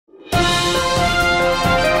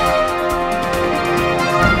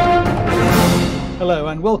Hello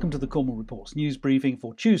and welcome to the Cornwall Reports news briefing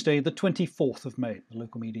for Tuesday the 24th of May. The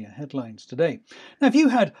local media headlines today. Now, if you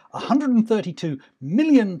had £132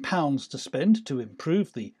 million to spend to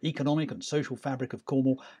improve the economic and social fabric of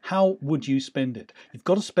Cornwall, how would you spend it? You've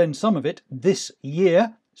got to spend some of it this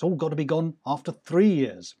year. It's all got to be gone after 3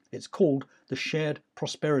 years. It's called the Shared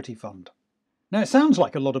Prosperity Fund. Now, it sounds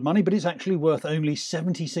like a lot of money, but it's actually worth only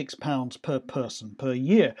 £76 per person per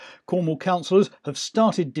year. Cornwall councillors have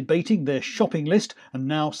started debating their shopping list, and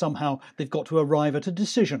now somehow they've got to arrive at a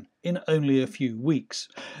decision in only a few weeks.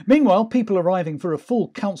 Meanwhile, people arriving for a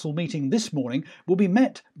full council meeting this morning will be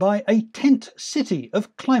met by a tent city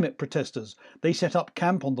of climate protesters. They set up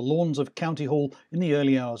camp on the lawns of County Hall in the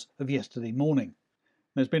early hours of yesterday morning.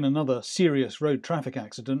 There's been another serious road traffic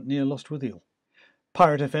accident near Lostwithiel.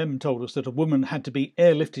 Pirate FM told us that a woman had to be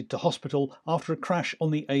airlifted to hospital after a crash on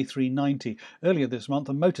the A390. Earlier this month,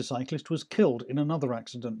 a motorcyclist was killed in another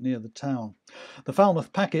accident near the town. The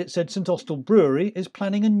Falmouth Packet said St Austell Brewery is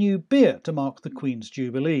planning a new beer to mark the Queen's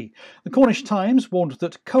Jubilee. The Cornish Times warned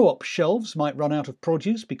that co-op shelves might run out of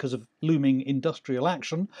produce because of looming industrial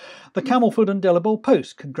action. The Camelford and Delabole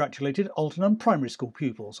Post congratulated Alton primary school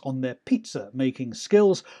pupils on their pizza-making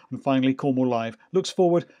skills. And finally, Cornwall Live looks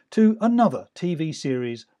forward to another TV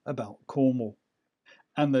series about Cornwall.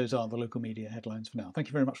 And those are the local media headlines for now. Thank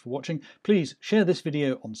you very much for watching. Please share this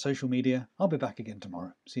video on social media. I'll be back again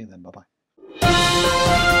tomorrow. See you then. Bye-bye.